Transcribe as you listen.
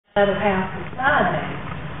other house beside me.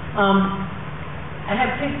 I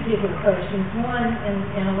have two particular questions. One,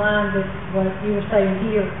 in line with what you were saying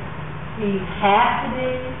here, do you have to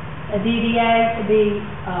do a DDA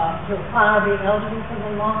to apply to be eligible for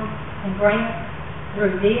the loan and grant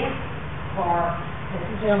through this? Or, as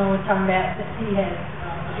the gentleman was talking about, since he has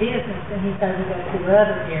a business and he's able to go to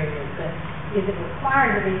other areas, but is it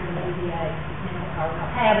required to be in the DDA, or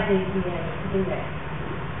have a DDA to do that?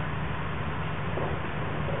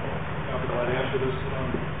 I'll be glad to answer this.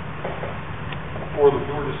 For the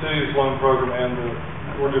Georgia City's loan program and the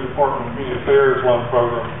Georgia Department of Community Affairs loan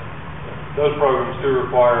program, those programs do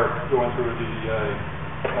require going through a DDA.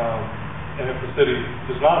 And if the city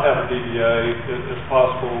does not have a DDA, it's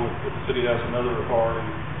possible if the city has another authority,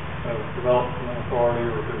 development authority,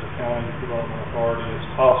 or if there's a county development authority,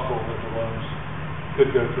 it's possible that the loans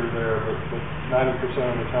could go through there, but 90%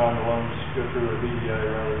 of the time the loans go through a DDA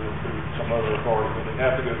rather than through some other authority, but they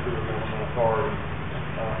have to go through a government authority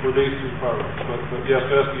for these two programs. But yes,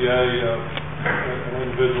 SBA, an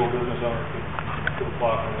individual business owner could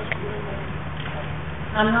apply for an SBA loan.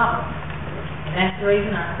 I'm not, and that's the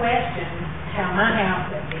reason I questioned how my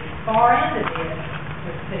house at the far end of this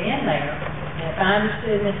was put in there. And if I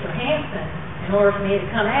understood Mr. Hanson, in order for me to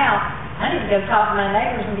come out, I need to go talk to my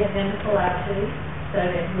neighbors and get them to pull out too, so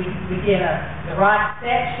that we get the right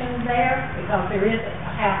section there, because there is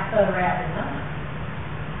a house further out than mine.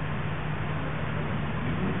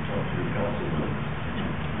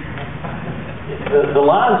 The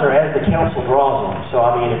lines are as the council draws them. So,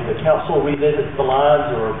 I mean, if the council revisits the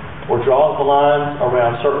lines or draws the lines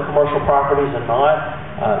around certain commercial properties and not,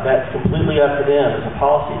 that's completely up to them as a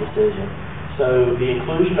policy decision. So the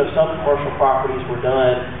inclusion of some commercial properties were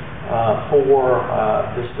done for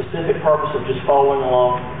the specific purpose of just following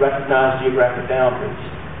along recognized geographic boundaries.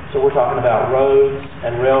 So we're talking about roads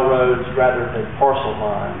and railroads rather than parcel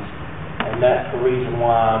lines. And that's the reason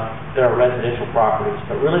why there are residential properties.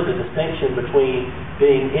 But really the distinction between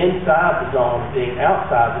being inside the zone and being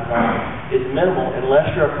outside the zone is minimal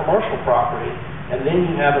unless you're a commercial property, and then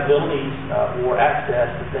you have abilities or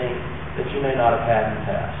access to things that you may not have had in the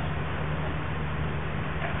past.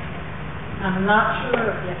 I'm not sure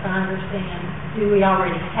if I understand. Do we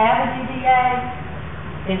already have a DDA?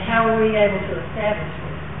 Then how are we able to establish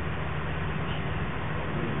it?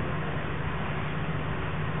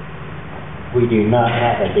 We do not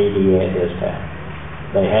have a DDA at this time.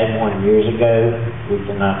 They had one years ago. We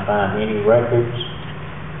cannot find any records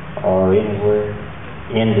or anywhere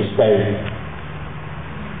in the state.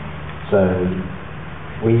 So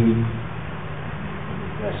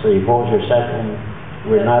let's see, what was your second?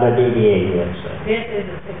 We're not a DDA yet, so. This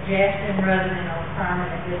is a suggestion rather than a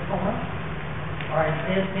requirement at this point? Or has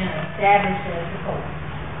this been established as a court?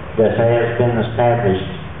 This has been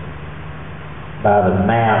established by the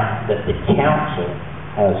map that the council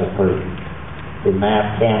has approved. The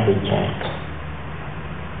map can be changed.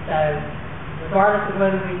 So, regardless of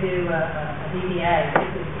whether we do a DDA, this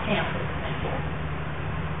is the council's decision.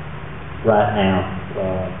 Right now,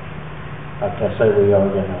 like I say, we are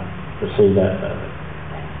going to proceed that further.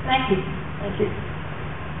 Thank you. Thank you.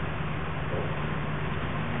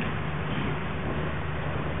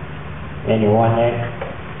 Anyone next?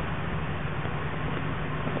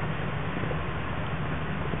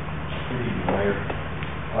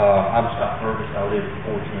 I'm Scott Purvis. I live at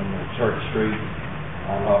 14 Church Street.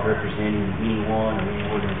 I'm not representing anyone or any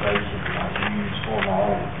organization. I use for my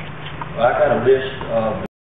own. I got a list of